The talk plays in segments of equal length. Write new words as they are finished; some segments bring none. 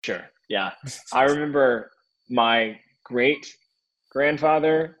Sure. Yeah. I remember my great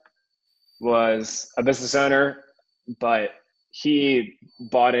grandfather was a business owner, but he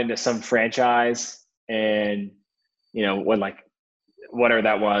bought into some franchise and, when like whatever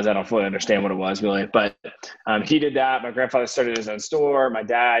that was, I don't fully understand what it was really, but he did that. My grandfather started his own store. My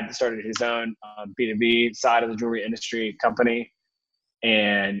dad started his own B2B side of the jewelry industry company.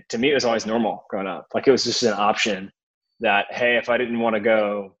 And to me, it was always normal growing up. Like it was just an option that, hey, if I didn't want to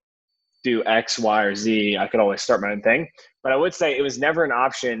go do X, Y, or Z, I could always start my own thing. But I would say it was never an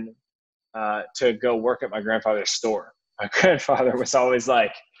option to go work at my grandfather's store. My grandfather was always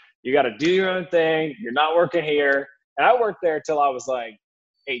like, you got to do your own thing. You're not working here. And I worked there till I was like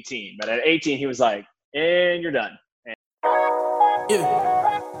 18. But at 18, he was like, and you're done.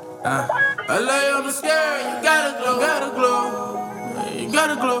 Yeah. I lay on the scale, you gotta glow, you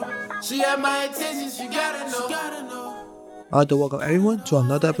gotta glow. She had my attention, she gotta know. I'd like to welcome everyone to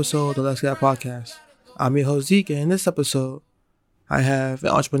another episode of the Let's Get Podcast. I'm your host Zeke, and in this episode, I have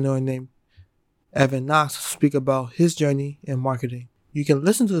an entrepreneur named Evan Knox to speak about his journey in marketing. You can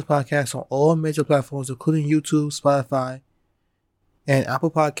listen to this podcast on all major platforms, including YouTube, Spotify, and Apple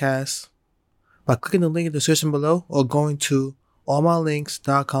Podcasts by clicking the link in the description below or going to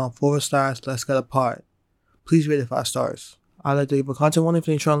allmylinks.com/Let's Get Apart. Please rate it 5 stars. I'd like to give a content warning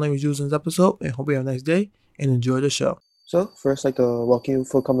for any strong language used in this episode, and hope you have a nice day and enjoy the show. So, first, I'd like to welcome you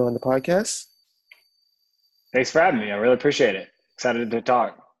for coming on the podcast. Thanks for having me. I really appreciate it. Excited to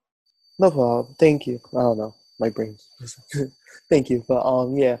talk. No problem. Thank you. I don't know. My brain. Thank you. But,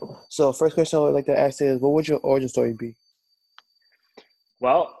 yeah. So, first question I would like to ask is, what would your origin story be?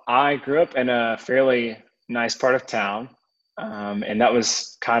 Well, I grew up in a fairly nice part of town. And that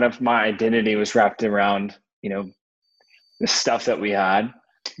was kind of my identity was wrapped around, the stuff that we had.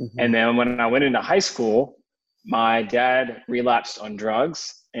 Mm-hmm. And then when I went into high school, my dad relapsed on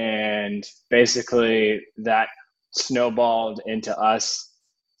drugs, and basically that snowballed into us,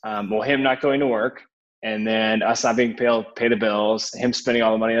 him not going to work, and then us not being able to pay the bills, him spending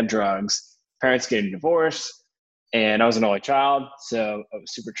all the money on drugs, parents getting divorced, and I was an only child, so it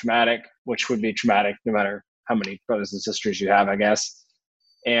was super traumatic, which would be traumatic no matter how many brothers and sisters you have, I guess.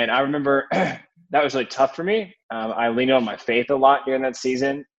 And I remember that was really tough for me. I leaned on my faith a lot during that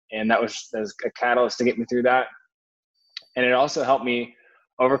season, and that was a catalyst to get me through that. And it also helped me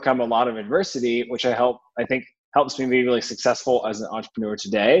overcome a lot of adversity, which I think helps me be really successful as an entrepreneur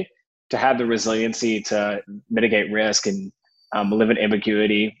today, to have the resiliency to mitigate risk and live in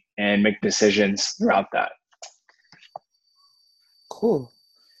ambiguity and make decisions throughout that. Cool.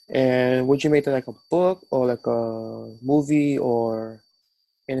 And would you make that like a book or like a movie or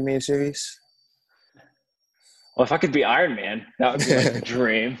animated series? Well, if I could be Iron Man, that would be like the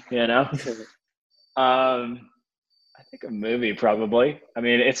dream, I think a movie probably. I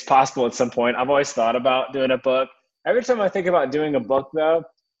mean, it's possible at some point. I've always thought about doing a book. Every time I think about doing a book, though,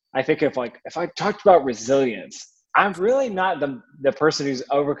 I think of like, if I talked about resilience, I'm really not the person who's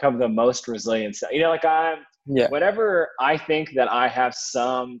overcome the most resilience. Whenever I think that I have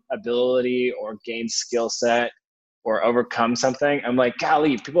some ability or gain skill set or overcome something, I'm like,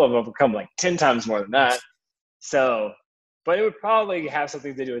 golly, people have overcome like 10 times more than that. So, but it would probably have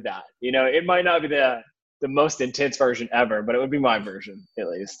something to do with that. It might not be the most intense version ever, but it would be my version at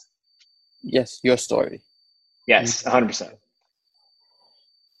least. Yes, your story. Yes, 100%.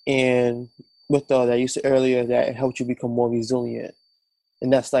 And with that you said earlier that it helped you become more resilient.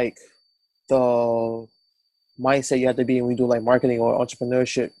 And that's like the mindset you have to be when you do like marketing or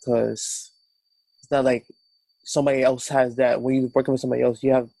entrepreneurship, because it's not like somebody else has that. When you're working with somebody else,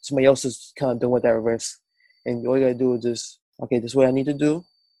 you have somebody else is kind of doing with that risk. And all you gotta do is just, okay, this is what I need to do.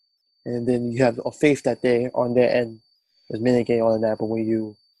 And then you have a faith that they on their end is mitigating all of that. But when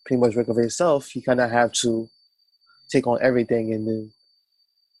you pretty much work for yourself, you kind of have to take on everything, and then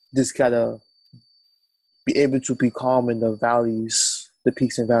just gotta be able to be calm in the valleys, the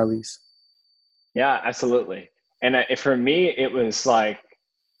peaks and valleys. Yeah, absolutely. And for me, it was like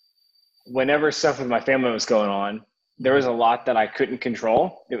whenever stuff with my family was going on, there was a lot that I couldn't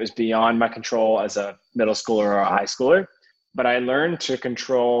control. It was beyond my control as a middle schooler or a high schooler. But I learned to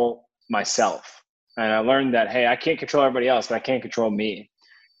control myself. And I learned that, hey, I can't control everybody else, but I can't control me.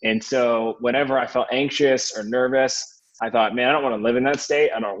 And so whenever I felt anxious or nervous, I thought, man, I don't want to live in that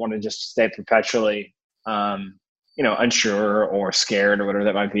state. I don't want to just stay perpetually, unsure or scared or whatever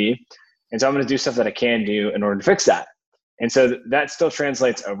that might be. And so I'm going to do stuff that I can do in order to fix that. And so that still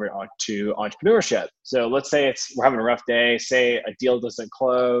translates over to entrepreneurship. So let's say we're having a rough day, say a deal doesn't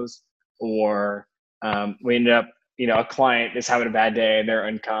close, or we ended up, a client is having a bad day, they're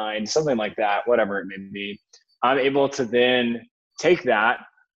unkind, something like that, whatever it may be. I'm able to then take that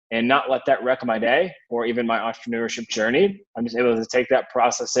and not let that wreck my day or even my entrepreneurship journey. I'm just able to take that,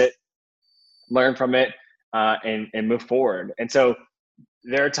 process it, learn from it, and move forward. And so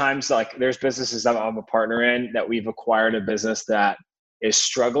there are times like there's businesses that I'm a partner in that we've acquired a business that is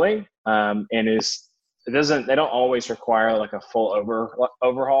struggling, and they don't always require like a full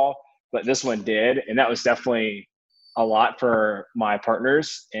overhaul, but this one did. And that was definitely a lot for my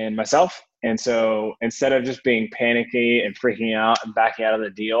partners and myself. And so instead of just being panicky and freaking out and backing out of the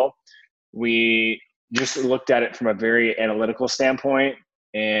deal, we just looked at it from a very analytical standpoint.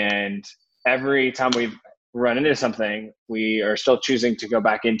 And every time we've run into something, we are still choosing to go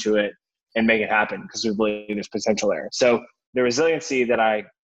back into it and make it happen because we believe there's potential there. So the resiliency that I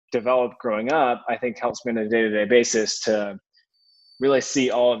developed growing up, I think helps me on a day-to-day basis to really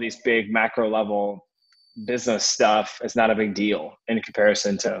see all of these big macro level business stuff as not a big deal in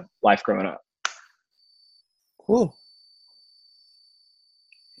comparison to life growing up. Cool.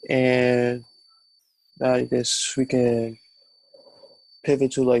 And now I guess we can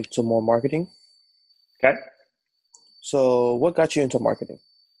pivot to more marketing. Okay. So what got you into marketing?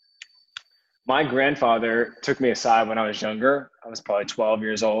 My grandfather took me aside when I was younger. I was probably 12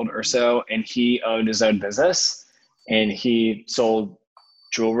 years old or so, and he owned his own business, and he sold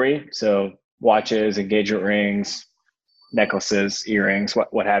jewelry. So watches, engagement rings, necklaces, earrings,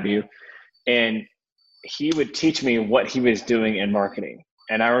 what have you. And he would teach me what he was doing in marketing.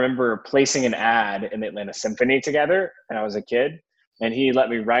 And I remember placing an ad in the Atlanta Symphony together, and I was a kid, and he let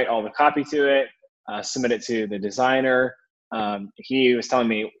me write all the copy to it, submit it to the designer. He was telling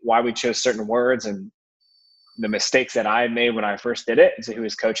me why we chose certain words and the mistakes that I made when I first did it. So he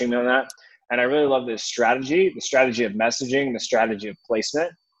was coaching me on that. And I really love this strategy, the strategy of messaging, the strategy of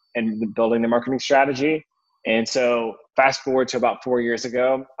placement, and building the marketing strategy. And so fast forward to about 4 years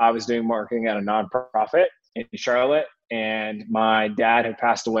ago, I was doing marketing at a nonprofit in Charlotte, and my dad had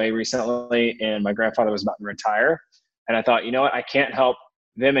passed away recently, and my grandfather was about to retire. And I thought, you know what, I can't help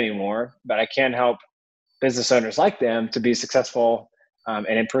them anymore, but I can help business owners like them to be successful and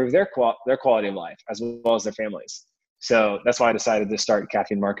improve their quality of life as well as their families. So that's why I decided to start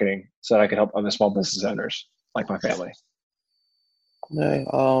Caffeine Marketing, so that I could help other small business owners like my family. Sorry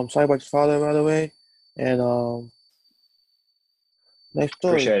about your father, by the way. And next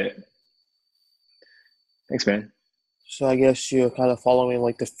story. Appreciate it. Thanks, man. So I guess you're kind of following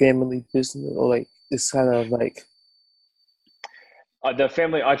like the family business, or like it's kind of like the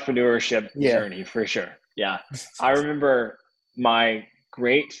family entrepreneurship journey, for sure. Yeah. I remember my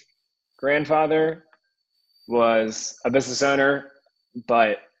great grandfather was a business owner,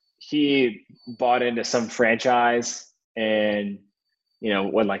 but he bought into some franchise, and,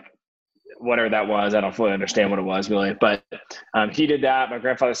 when like whatever that was, I don't fully understand what it was really, but he did that. My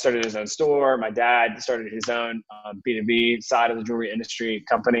grandfather started his own store. My dad started his own B2B side of the jewelry industry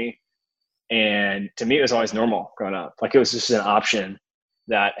company. And to me, it was always normal growing up. Like, it was just an option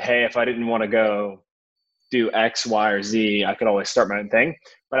that, hey, if I didn't want to go do X, Y, or Z, I could always start my own thing.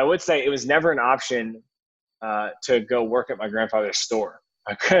 But I would say it was never an option to go work at my grandfather's store.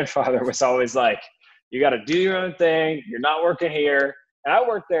 My grandfather was always like, you got to do your own thing. You're not working here. And I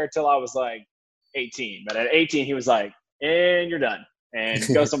worked there till I was like 18. But at 18, he was like, and you're done, and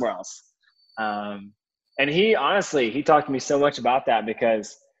go somewhere else. And he talked to me so much about that,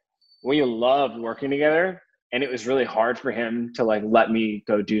 because we loved working together, and it was really hard for him to like let me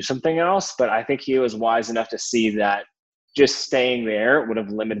go do something else. But I think he was wise enough to see that just staying there would have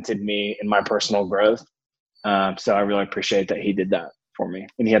limited me in my personal growth. So I really appreciate that he did that for me,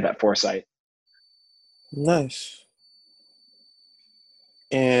 and he had that foresight. Nice.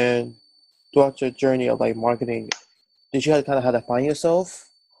 And throughout your journey of like marketing, did you kind of have to find yourself,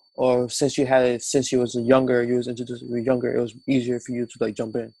 or since you was younger, you was introduced when you were younger, it was easier for you to like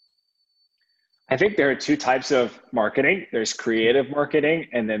jump in? I think there are two types of marketing. There's creative marketing,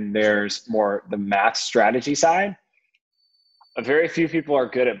 and then there's more the math strategy side. Very few people are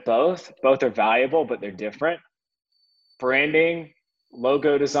good at both. Both are valuable, but they're different. Branding,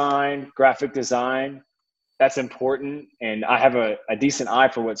 logo design, graphic design, that's important. And I have a decent eye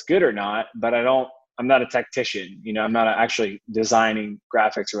for what's good or not, but I'm not a tactician. I'm not actually designing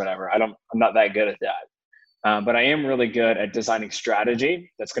graphics or whatever. I'm not that good at that. But I am really good at designing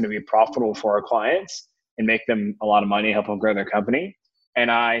strategy that's going to be profitable for our clients and make them a lot of money, help them grow their company.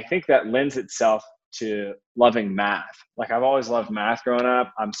 And I think that lends itself to loving math. Like, I've always loved math growing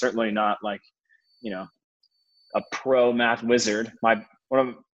up. I'm certainly not like, a pro math wizard.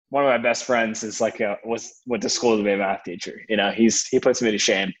 One of my best friends is like went to school to be a math teacher. He puts me to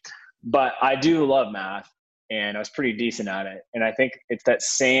shame, but I do love math, and I was pretty decent at it. And I think it's that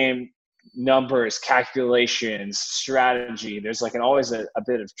same numbers, calculations, strategy. There's like always a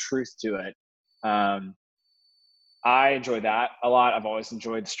bit of truth to it. I enjoy that a lot. I've always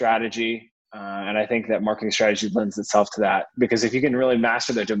enjoyed strategy. And I think that marketing strategy lends itself to that, because if you can really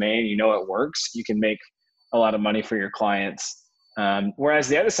master the domain, you know it works, you can make a lot of money for your clients. Whereas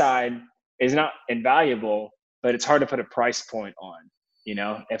the other side is not invaluable, but it's hard to put a price point on. You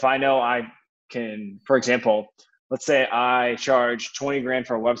know, if I know I can, for example, let's say I charge 20 grand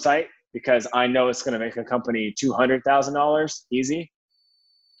for a website because I know it's going to make a company $200,000 easy.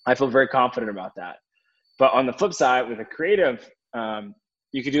 I feel very confident about that. But on the flip side, with a creative,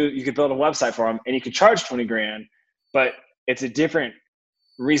 you could build a website for them and you could charge 20 grand, but it's a different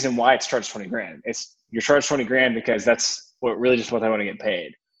reason why it's charged 20 grand. You're charged 20 grand because that's what they want to get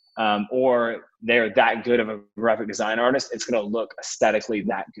paid. Or they're that good of a graphic design artist, it's going to look aesthetically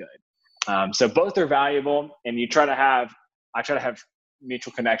that good. So both are valuable, and I try to have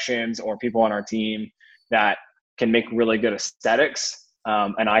mutual connections or people on our team that can make really good aesthetics.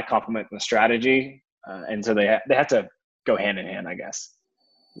 And I complement the strategy. And so they have to go hand in hand, I guess.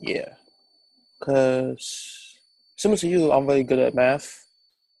 Yeah. Because similar to you, I'm really good at math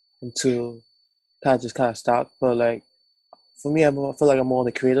until kind of stopped. But like, for me, I feel like I'm more on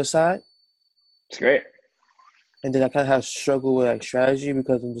the creative side. It's great. And then I kind of have struggle with like strategy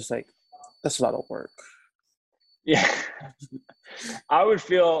because I'm just like, that's a lot of work. Yeah. I would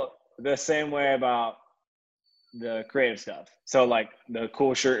feel the same way about the creative stuff. So like the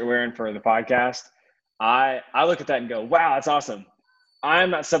cool shirt you're wearing for the podcast, I look at that and go, wow, that's awesome.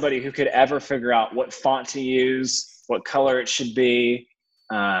 I'm not somebody who could ever figure out what font to use, what color it should be.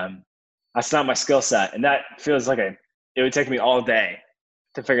 That's not my skill set. And that feels like it would take me all day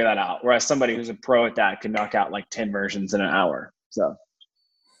to figure that out. Whereas somebody who's a pro at that can knock out like 10 versions in an hour. So,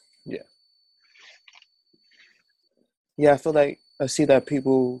 yeah. Yeah, I feel like I see that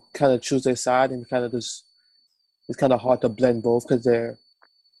people kind of choose their side and kind of just, it's kind of hard to blend both because they're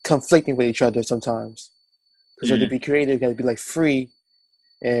conflicting with each other sometimes. Because to be creative, you got to be like free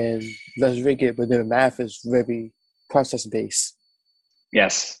and less rigid, but then math is very process based.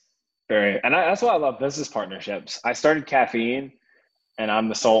 Yes, very. And that's why I love business partnerships. I started Caffeine and I'm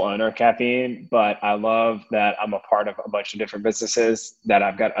the sole owner of Caffeine, but I love that I'm a part of a bunch of different businesses, that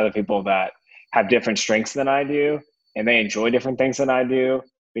I've got other people that have different strengths than I do and they enjoy different things than I do,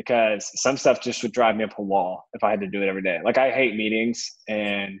 because some stuff just would drive me up a wall if I had to do it every day. Like I hate meetings,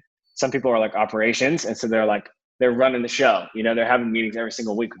 and some people are like operations. And so they're running the show, you know, they're having meetings every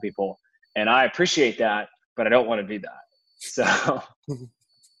single week with people. And I appreciate that, but I don't want to do that. So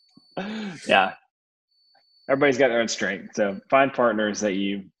yeah, everybody's got their own strength. So find partners that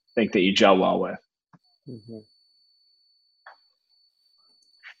you think that you gel well with. Mm-hmm.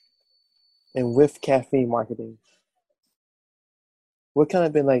 And with Caffeine marketing, what kind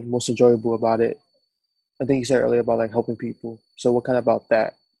of been like most enjoyable about it? I think you said earlier about like helping people. So what kind of about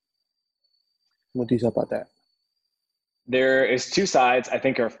that? What do you say about that? There is two sides I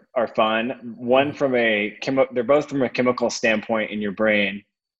think are fun. One from they're both from a chemical standpoint in your brain.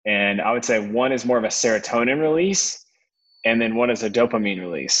 And I would say one is more of a serotonin release, and then one is a dopamine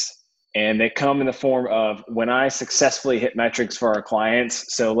release. And they come in the form of when I successfully hit metrics for our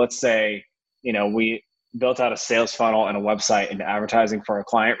clients. So let's say, you know, we built out a sales funnel and a website into advertising for a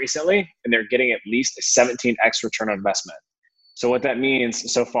client recently, and they're getting at least a 17x return on investment. So what that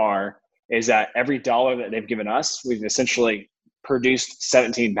means so far is that every dollar that they've given us, we've essentially produced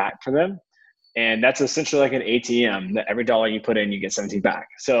 17 back for them. And that's essentially like an ATM, that every dollar you put in, you get 17 back.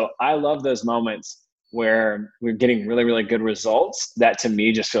 So I love those moments where we're getting really, really good results. That to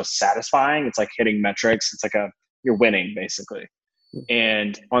me just feels satisfying. It's like hitting metrics. It's like you're winning basically.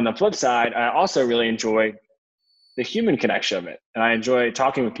 And on the flip side, I also really enjoy the human connection of it. And I enjoy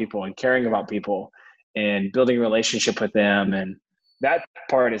talking with people and caring about people and building a relationship with them. And that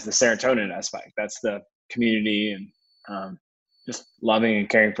part is the serotonin aspect. That's the community and just loving and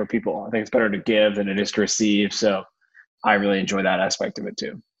caring for people. I think it's better to give than it is to receive. So I really enjoy that aspect of it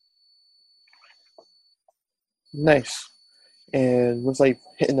too. Nice. And with like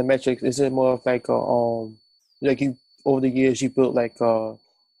hitting the metrics, is it more of like like you over the years you built like a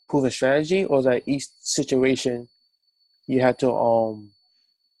proven strategy, or is that each situation you had to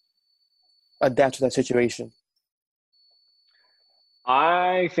adapt to that situation?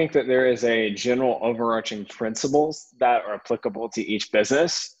 I think that there is a general overarching principles that are applicable to each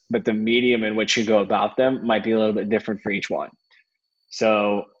business, but the medium in which you go about them might be a little bit different for each one.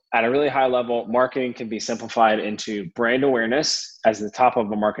 So at a really high level, marketing can be simplified into brand awareness as the top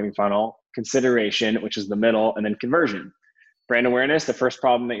of a marketing funnel, consideration, which is the middle, and then conversion. brand awareness, the first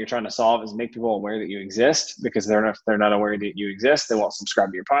problem that you're trying to solve is make people aware that you exist, because they're not aware that you exist. They won't subscribe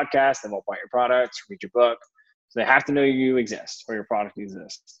to your podcast. They won't buy your products, read your book. So they have to know you exist or your product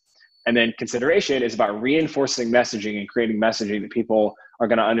exists. And then consideration is about reinforcing messaging and creating messaging that people are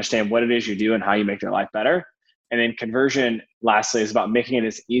going to understand what it is you do and how you make their life better. And then conversion, lastly, is about making it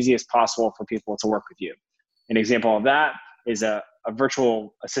as easy as possible for people to work with you. An example of that is a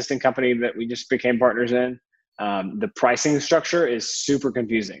virtual assistant company that we just became partners in. The pricing structure is super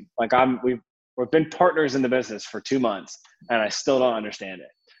confusing. Like we've been partners in the business for 2 months and I still don't understand it.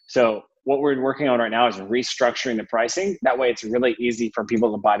 So what we're working on right now is restructuring the pricing. That way it's really easy for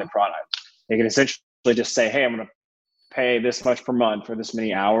people to buy the product. They can essentially just say, hey, I'm going to pay this much per month for this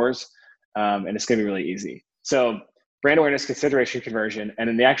many hours. And it's going to be really easy. So brand awareness, consideration, conversion, and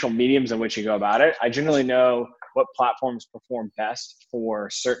then the actual mediums in which you go about it. I generally know what platforms perform best for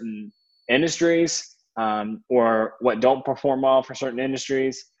certain industries, or what don't perform well for certain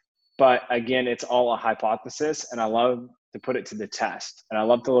industries. But again, it's all a hypothesis, and I love to put it to the test. And I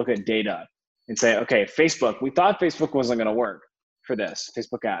love to look at data and say, okay, Facebook, we thought Facebook wasn't going to work for this,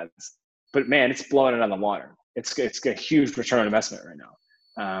 Facebook ads, but man, it's blowing it out of the water. It's a huge return on investment right now.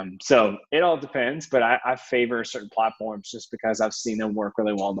 So it all depends, but I favor certain platforms just because I've seen them work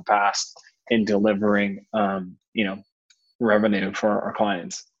really well in the past in delivering, revenue for our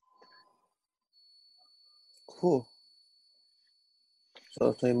clients. Cool.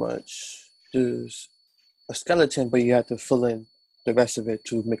 So pretty much there's a skeleton, but you have to fill in the rest of it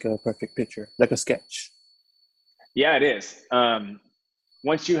to make a perfect picture, like a sketch. Yeah, it is.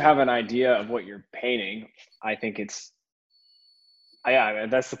 Once you have an idea of what you're painting, I think that's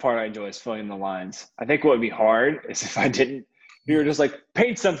the part I enjoy, is filling in the lines. I think what would be hard is if you were just like,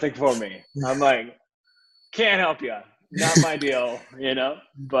 paint something for me. I'm like, can't help you. Not my deal,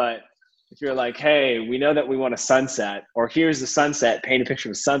 But if you're like, hey, we know that we want a sunset, or here's the sunset, paint a picture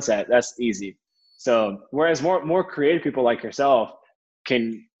of a sunset, that's easy. So whereas more creative people like yourself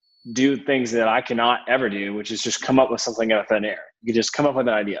can do things that I cannot ever do, which is just come up with something out of thin air. You can just come up with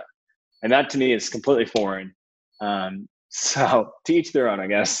an idea. And that to me is completely foreign. So to each their own, I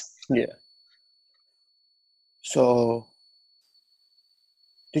guess. Yeah. So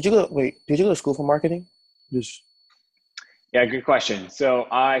did you go to school for marketing? Yeah, good question. So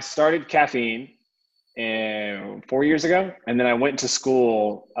I started Caffeine 4 years ago, and then I went to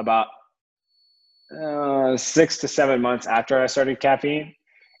school about 6 to 7 months after I started Caffeine,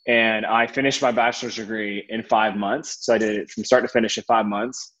 and I finished my bachelor's degree in 5 months. So I did it from start to finish in 5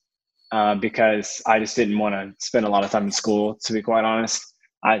 months, because I just didn't want to spend a lot of time in school, to be quite honest.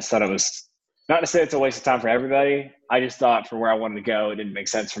 I just thought it was, not to say it's a waste of time for everybody, I just thought for where I wanted to go, it didn't make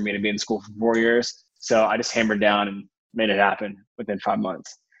sense for me to be in school for 4 years. So I just hammered down and made it happen within 5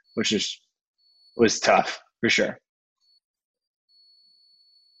 months, which was tough for sure.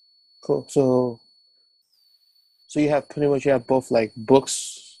 Cool. So you have both like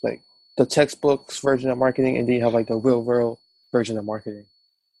books, like the textbooks version of marketing, and then you have like the real world version of marketing.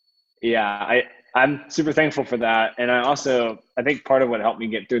 Yeah, I'm super thankful for that. And I think part of what helped me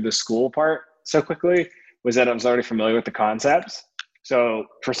get through the school part so quickly was that I was already familiar with the concepts. So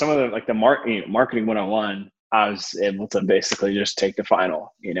for some of the marketing 101, I was able to basically just take the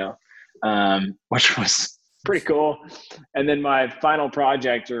final, which was pretty cool. And then my final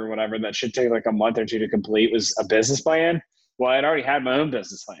project or whatever that should take like a month or two to complete was a business plan. Well, I'd already had my own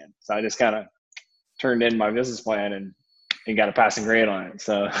business plan. So I just kind of turned in my business plan and got a passing grade on it.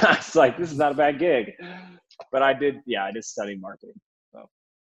 So I was like, this is not a bad gig. But I did study marketing. So.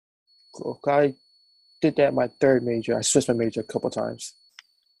 Cool. I did that my third major. I switched my major a couple of times.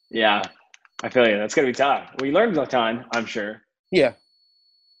 Yeah, I feel you. That's going to be tough. Well, you learned a ton, I'm sure. Yeah.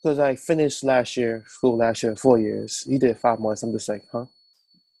 Because I finished school last year, 4 years. You did 5 months. I'm just like, huh?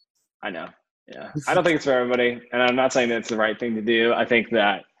 I know. Yeah. I don't think it's for everybody. And I'm not saying that it's the right thing to do. I think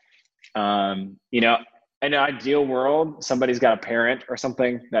that, in an ideal world, somebody's got a parent or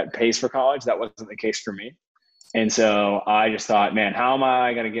something that pays for college. That wasn't the case for me. And so I just thought, man, how am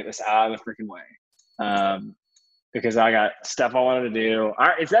I going to get this out of the freaking way? Because I got stuff I wanted to do.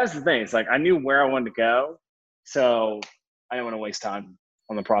 That's the thing. It's like I knew where I wanted to go. So I didn't want to waste time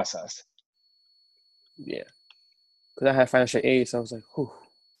on the process. Yeah. Because I had financial aid. So I was like, whew.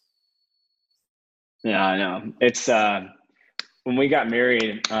 Yeah, I know. It's when we got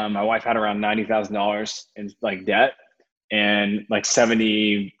married, my wife had around $90,000 in like debt, and like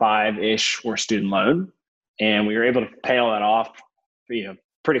 75-ish were student loan. And we were able to pay all that off,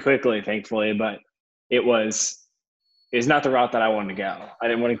 pretty quickly, thankfully. But it's not the route that I wanted to go. I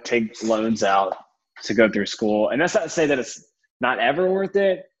didn't want to take loans out to go through school. And that's not to say that it's not ever worth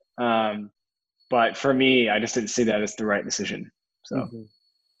it. But for me, I just didn't see that as the right decision. So. Mm-hmm.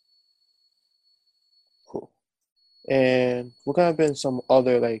 Cool. And what kind of been some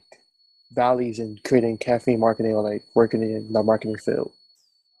other like valleys in creating caffeine marketing or like working in the marketing field?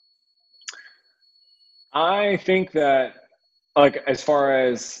 I think that, like, as far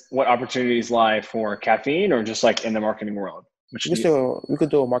as what opportunities lie for caffeine or just like in the marketing world, which do you think? We could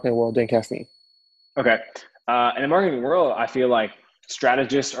do a marketing world doing caffeine. Okay. In the marketing world, I feel like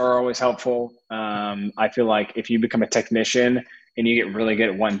strategists are always helpful. I feel like if you become a technician and you get really good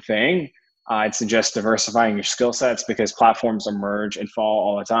at one thing, I'd suggest diversifying your skill sets because platforms emerge and fall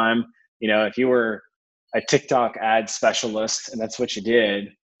all the time. You know, if you were a TikTok ad specialist and that's what you did,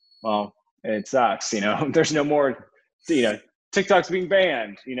 well, it sucks. You know, there's no more, you know, TikTok's being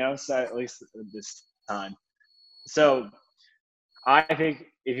banned, you know, so at least this time. So I think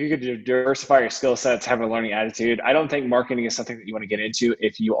if you could diversify your skill sets, have a learning attitude, I don't think marketing is something that you want to get into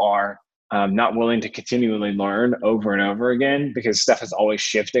if you are not willing to continually learn over and over again because stuff is always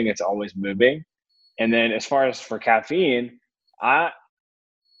shifting, it's always moving. And then as far as for caffeine, I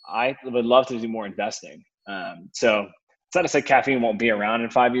I would love to do more investing. So it's not to say caffeine won't be around in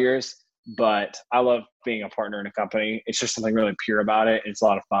 5 years, but I love being a partner in a company. It's just something really pure about it. It's a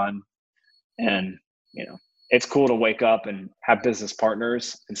lot of fun, and you know, it's cool to wake up and have business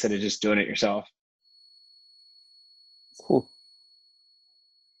partners instead of just doing it yourself. Cool.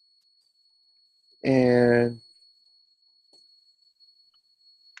 And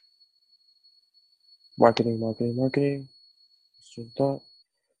marketing. Thought.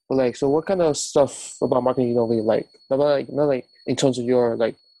 But like, so what kind of stuff about marketing you don't really like? Not like in terms of your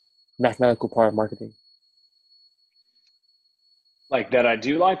like mathematical part of marketing. Like that I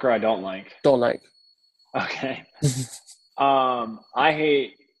do like or I don't like. Don't like. Okay. I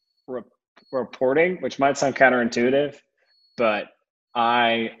hate reporting, which might sound counterintuitive, but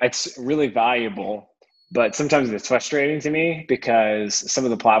it's really valuable. But sometimes it's frustrating to me because some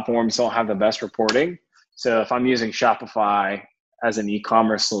of the platforms don't have the best reporting. So if I'm using Shopify as an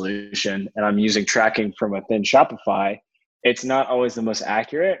e-commerce solution and I'm using tracking from within Shopify, it's not always the most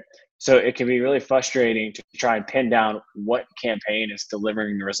accurate. So it can be really frustrating to try and pin down what campaign is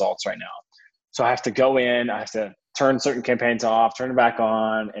delivering the results right now. So I have to go in, I have to turn certain campaigns off, turn it back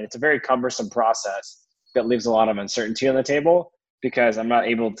on, and it's a very cumbersome process that leaves a lot of uncertainty on the table because I'm not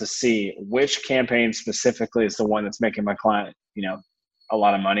able to see which campaign specifically is the one that's making my client, you know, a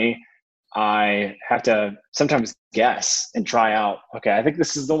lot of money. I have to sometimes guess and try out, okay, I think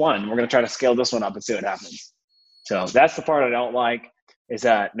this is the one. We're going to try to scale this one up and see what happens. So that's the part I don't like is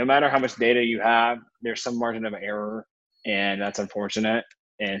that no matter how much data you have, there's some margin of error, and that's unfortunate.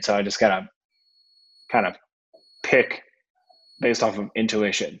 And so I just got to kind of pick based off of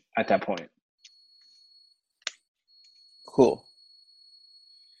intuition at that point. Cool.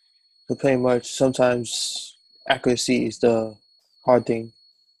 So pretty much sometimes accuracy is the hard thing.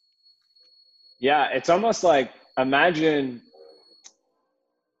 Yeah, it's almost like imagine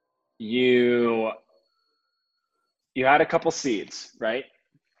you had a couple seeds, right?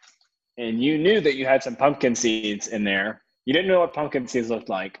 And you knew that you had some pumpkin seeds in there. You didn't know what pumpkin seeds looked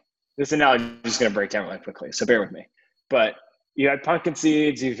like. This analogy is just going to break down really quickly, so bear with me. But you had pumpkin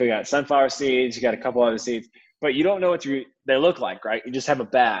seeds, you've got sunflower seeds, you got a couple other seeds, but you don't know what they look like, right? You just have a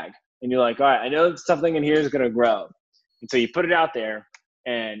bag, and you're like, all right, I know something in here is going to grow. And so you put it out there,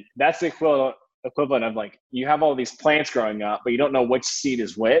 and that's the equivalent of like you have all these plants growing up, but you don't know which seed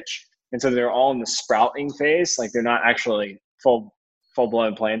is which. And so they're all in the sprouting phase, like they're not actually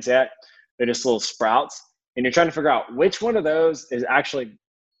full-blown plants yet. They're just little sprouts. And you're trying to figure out which one of those is actually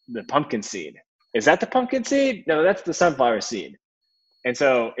the pumpkin seed. Is that the pumpkin seed? No, that's the sunflower seed. And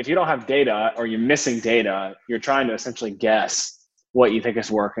so if you don't have data or you're missing data, you're trying to essentially guess what you think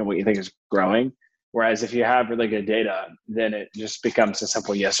is working, what you think is growing. Whereas if you have really good data, then it just becomes a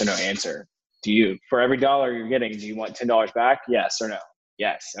simple yes or no answer. For every dollar you're getting, do you want $10 back? Yes or no?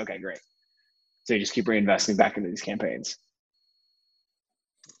 Yes. Okay, great. So you just keep reinvesting back into these campaigns.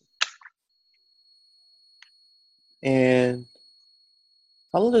 And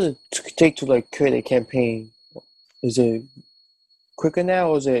how long does it take to like create a campaign? Is it quicker now,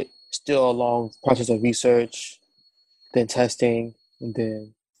 or is it still a long process of research, then testing, and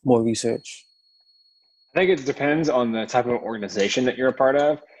then more research? I think it depends on the type of organization that you're a part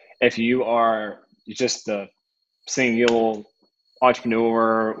of. If you are just the single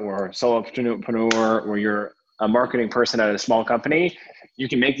entrepreneur or solo entrepreneur, or you're a marketing person at a small company, you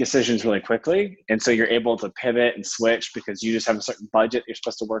can make decisions really quickly. And so you're able to pivot and switch because you just have a certain budget you're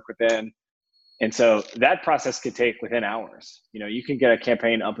supposed to work within. And so that process could take within hours. You know, you can get a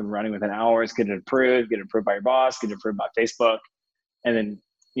campaign up and running within hours, get it approved by your boss, get it approved by Facebook, and then,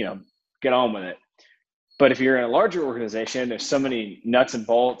 you know, get on with it. But if you're in a larger organization, there's so many nuts and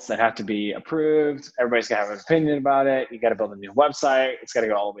bolts that have to be approved. Everybody's got to have an opinion about it. You got to build a new website. It's got to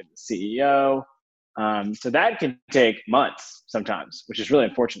go all the way to the CEO. So that can take months sometimes, which is really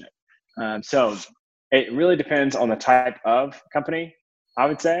unfortunate. So it really depends on the type of company, I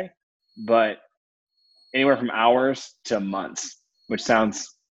would say, but anywhere from hours to months, which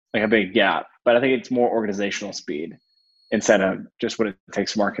sounds like a big gap. But I think it's more organizational speed instead of just what it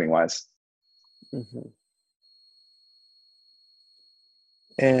takes marketing wise. Mm-hmm.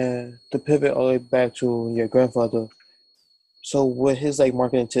 And to pivot all the way back to your grandfather, so with his like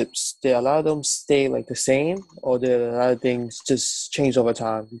marketing tips, did a lot of them stay like the same, or did a lot of things just change over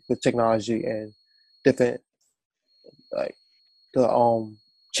time with technology and different like the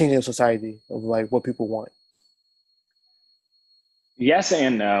changing of society of like what people want? Yes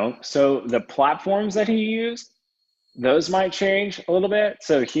and no. So the platforms that he used, those might change a little bit.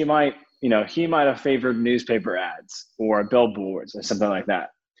 So he might have favored newspaper ads or billboards or something like that.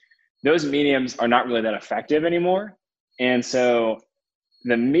 Those mediums are not really that effective anymore. And so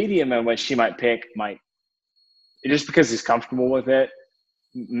the medium in which he might pick might, just because he's comfortable with it,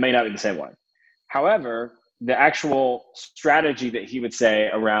 may not be the same one. However, the actual strategy that he would say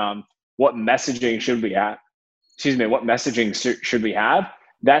around what messaging should we have,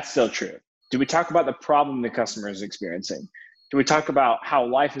 that's still true. Do we talk about the problem the customer is experiencing? Do we talk about how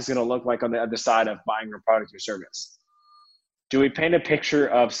life is going to look like on the other side of buying your product or service? Do we paint a picture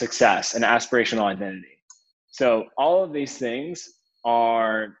of success and aspirational identity? So all of these things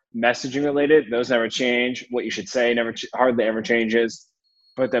are messaging related. Those never change. What you should say hardly ever changes.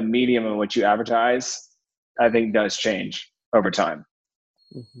 But the medium in which you advertise, I think, does change over time.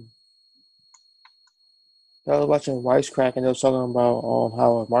 Mm-hmm. I was watching Wisecrack, and they were talking about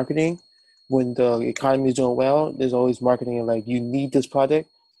how marketing, when the economy is doing well, there's always marketing like you need this product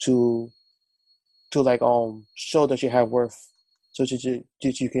to like show that you have worth, so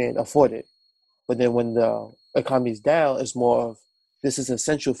that you can afford it. But then when the economy is down, it's more of this is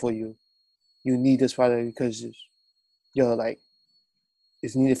essential for you. You need this product because you're like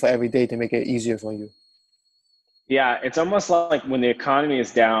it's needed for every day to make it easier for you. Yeah, it's almost like when the economy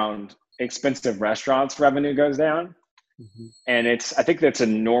is down, expensive restaurants revenue goes down. Mm-hmm. And I think that's a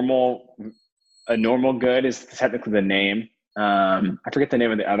normal good is technically the name. I forget the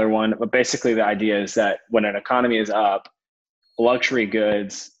name of the other one, but basically the idea is that when an economy is up, luxury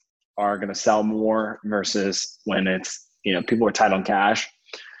goods are going to sell more versus when it's, people are tight on cash.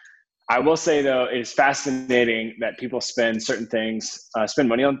 I will say though, it's fascinating that people spend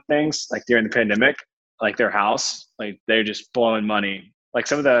money on things like during the pandemic, like their house, like they're just blowing money. Like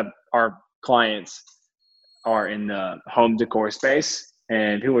some of our clients are in the home decor space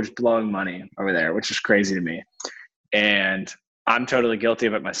and people are just blowing money over there, which is crazy to me. And I'm totally guilty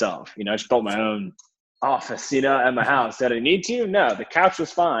of it myself. I just built my own office, at my house. Did I need to? No, the couch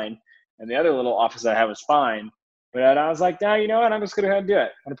was fine. And the other little office I had was fine. But I was like, no, you know what? I'm just going to go ahead and do it.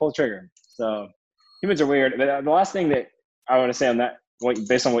 I'm going to pull the trigger. So humans are weird. But the last thing that I want to say on that,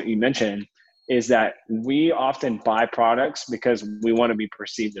 based on what you mentioned, is that we often buy products because we want to be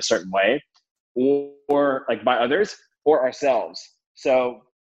perceived a certain way, or like by others or ourselves. So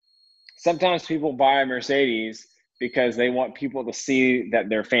sometimes people buy a Mercedes because they want people to see that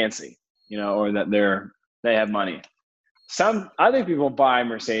they're fancy, or that they have money. Some other people buy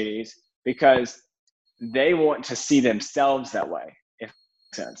Mercedes because they want to see themselves that way, if that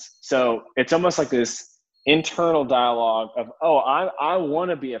makes sense. So it's almost like this internal dialogue of, I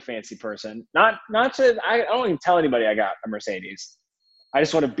want to be a fancy person. I don't even tell anybody I got a Mercedes. I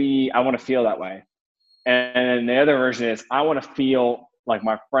just want to feel that way. And the other version is I want to feel like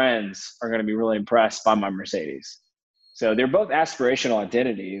my friends are going to be really impressed by my Mercedes. So they're both aspirational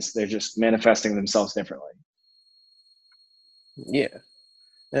identities. They're just manifesting themselves differently. Yeah.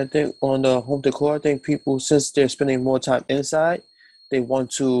 And I think on the home decor, I think people, since they're spending more time inside, they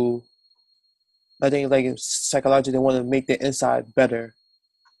want to, I think like psychologically, they want to make the inside better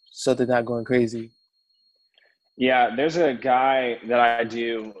so they're not going crazy. Yeah, there's a guy that I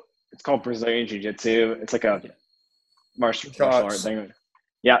do, it's called Brazilian Jiu-Jitsu. It's like a martial art thing.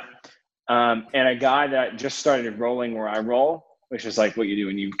 Yeah. And a guy that just started rolling where I roll, which is like what you do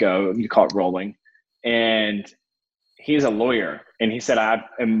when you call it rolling. And he's a lawyer. And he said, I'm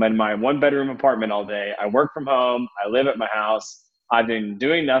in my 1-bedroom apartment all day. I work from home. I live at my house. I've been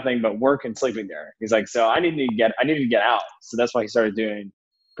doing nothing but work and sleeping there. He's like, so I needed to get out. So that's why he started doing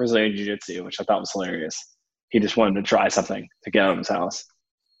Brazilian Jiu-Jitsu, which I thought was hilarious. He just wanted to try something to get out of his house.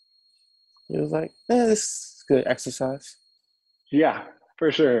 He was like, this is good exercise. Yeah,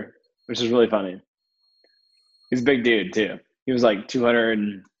 for sure. Which is really funny. He's a big dude too. He was like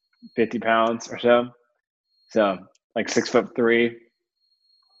 200, 50 pounds or so. So like 6'3",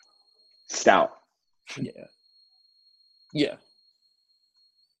 stout. Yeah. Yeah.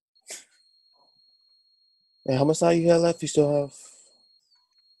 And how much time you have left? You still have?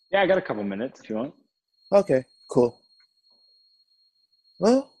 Yeah, I got a couple minutes if you want. Okay, cool.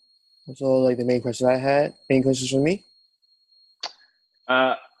 Well, that's all like the main questions I had. Main questions for me.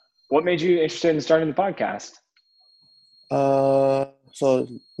 Uh, what made you interested in starting the podcast? So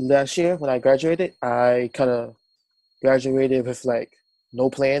last year when I graduated, I kind of graduated with like no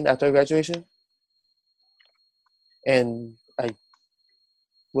plan after graduation, and I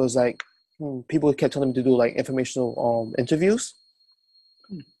was like, people kept telling me to do like informational interviews,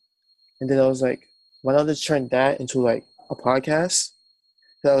 and then I was like, why not just turn that into like a podcast?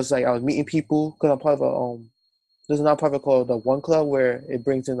 So I was like, I was meeting people because I'm part of a there's a nonprofit called the One Club where it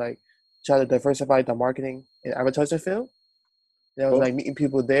brings in like try to diversify the marketing and advertising field. And I was Cool. like meeting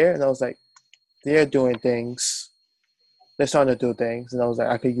people there, and I was like, they're doing things, they're starting to do things, and I was like,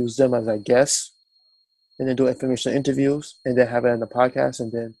 I could use them as a guest, and then do informational interviews, and then have it in the podcast,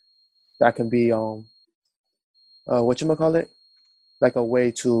 and then that can be whatchamacallit, like a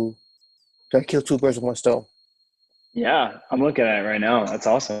way to kill two birds with one stone. Yeah, I'm looking at it right now. That's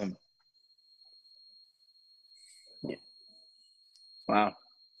awesome. Yeah. Wow.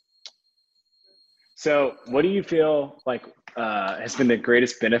 So, what do you feel like has been the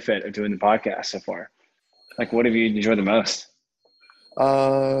greatest benefit of doing the podcast so far? Like, what have you enjoyed the most?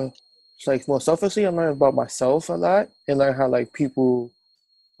 It's like more selfishly, I'm learning about myself a lot and learn how like people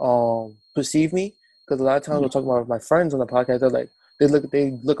perceive me. Because a lot of times we're talking about my friends on the podcast, they're like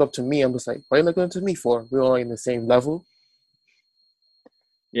they look up to me. I'm just like, what are you looking up to me for? We're all in the same level.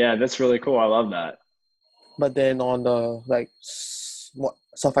 Yeah, that's really cool. I love that. But then on the like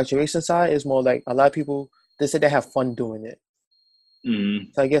self-actuation side, is more like a lot of people they say they have fun doing it.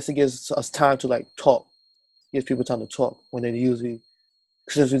 Mm-hmm. So I guess it gives us time to like talk. Gives people time to talk when they usually,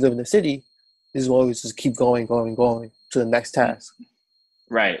 since we live in the city, this is always just keep going to the next task.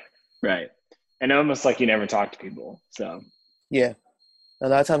 Right, right. And almost like you never talk to people. So, Yeah. A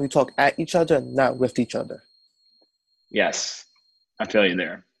lot of times we talk at each other, not with each other. yes, I feel you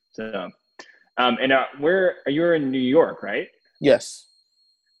there. So, and where you're in New York, right? Yes.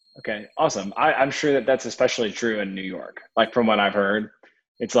 Okay, awesome. I'm sure that that's especially true in New York. Like from what I've heard,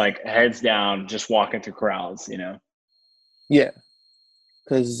 it's like heads down, just walking through crowds, you know? Yeah.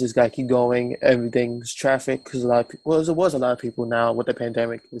 Because just gotta keep going. Everything's traffic. Because a lot of people, well, there was a lot of people now with the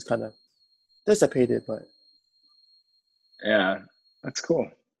pandemic. It's kind of dissipated, but Yeah, that's cool.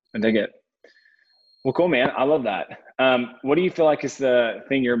 I dig it. Well, cool, man. I love that. What do you feel like is the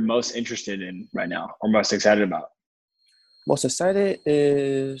thing you're most interested in right now or most excited about? most excited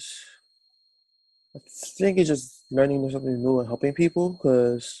is I think it's just learning something new and helping people.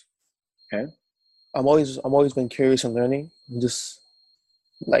 Because Okay. I'm always been curious and learning. Just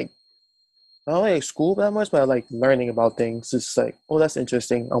like I don't like school that much, but I like learning about things. It's like, oh, that's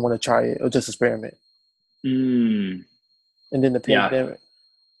interesting. I want to try it or just experiment. Mm, And then the yeah, pandemic,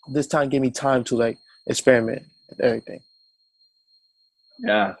 this time gave me time to like experiment and everything.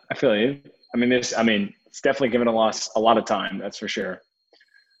 yeah, I feel you. It's definitely given a lot of time. That's for sure.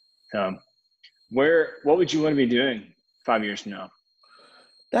 What would you want to be doing 5 years from now?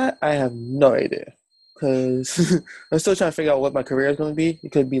 That I have no idea because I'm still trying to figure out what my career is going to be.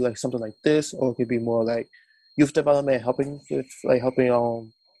 It could be like something like this, or it could be more like youth development, helping with like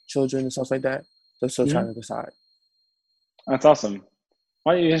helping children and stuff like that. So still trying Mhm. to decide. That's awesome.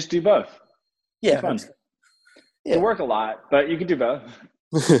 Why don't you just do both? Be Yeah, fun. You yeah. work a lot, but you can do both.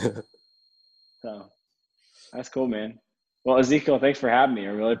 So that's cool, man. Well, Ezekiel, thanks for having me.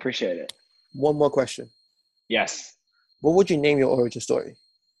 I really appreciate it. One more question. Yes. What would you name your origin story?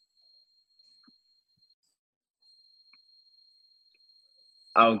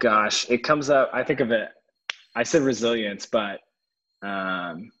 Oh gosh, it comes up. I think of it. I said resilience, but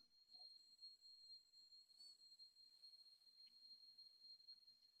um,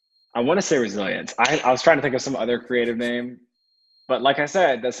 I want to say resilience. I was trying to think of some other creative name, but like I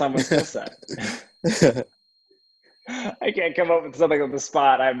said, that's not my skill set. I can't come up with something on the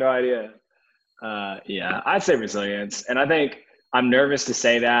spot. I have no idea. Yeah, I'd say resilience. And I think I'm nervous to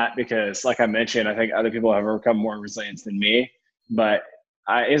say that because, like I mentioned, I think other people have overcome more resilience than me. But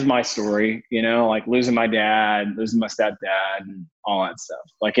is my story, like losing my dad, losing my stepdad, and all that stuff.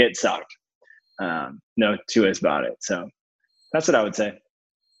 Like it sucked. No two ways about it. So that's what I would say.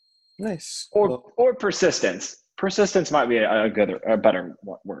 Nice. Or persistence. Persistence might be a better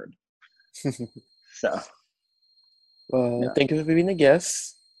word. So. Well, Yeah. thank you for being a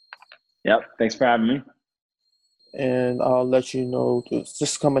guest. Yep. Thanks for having me. and I'll let you know. It's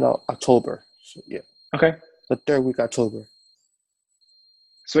just coming out October. So yeah, Okay. the third week October.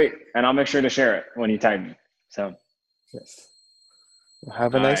 Sweet. And I'll make sure to share it when you tag me. So Yes.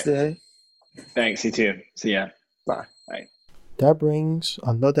 Have a all nice right. day. Thanks. You too. See ya. Bye. Bye. That brings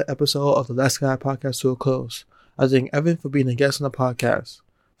another episode of the Let's Guy podcast to a close. I thank Evan for being a guest on the podcast.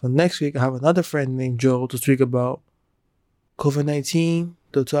 For next week, I have another friend named Joel to speak about COVID-19,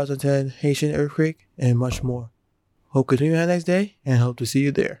 the 2010 Haitian earthquake, and much more. Hope you continue to have a nice day, and hope to see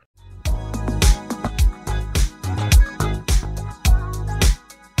you there.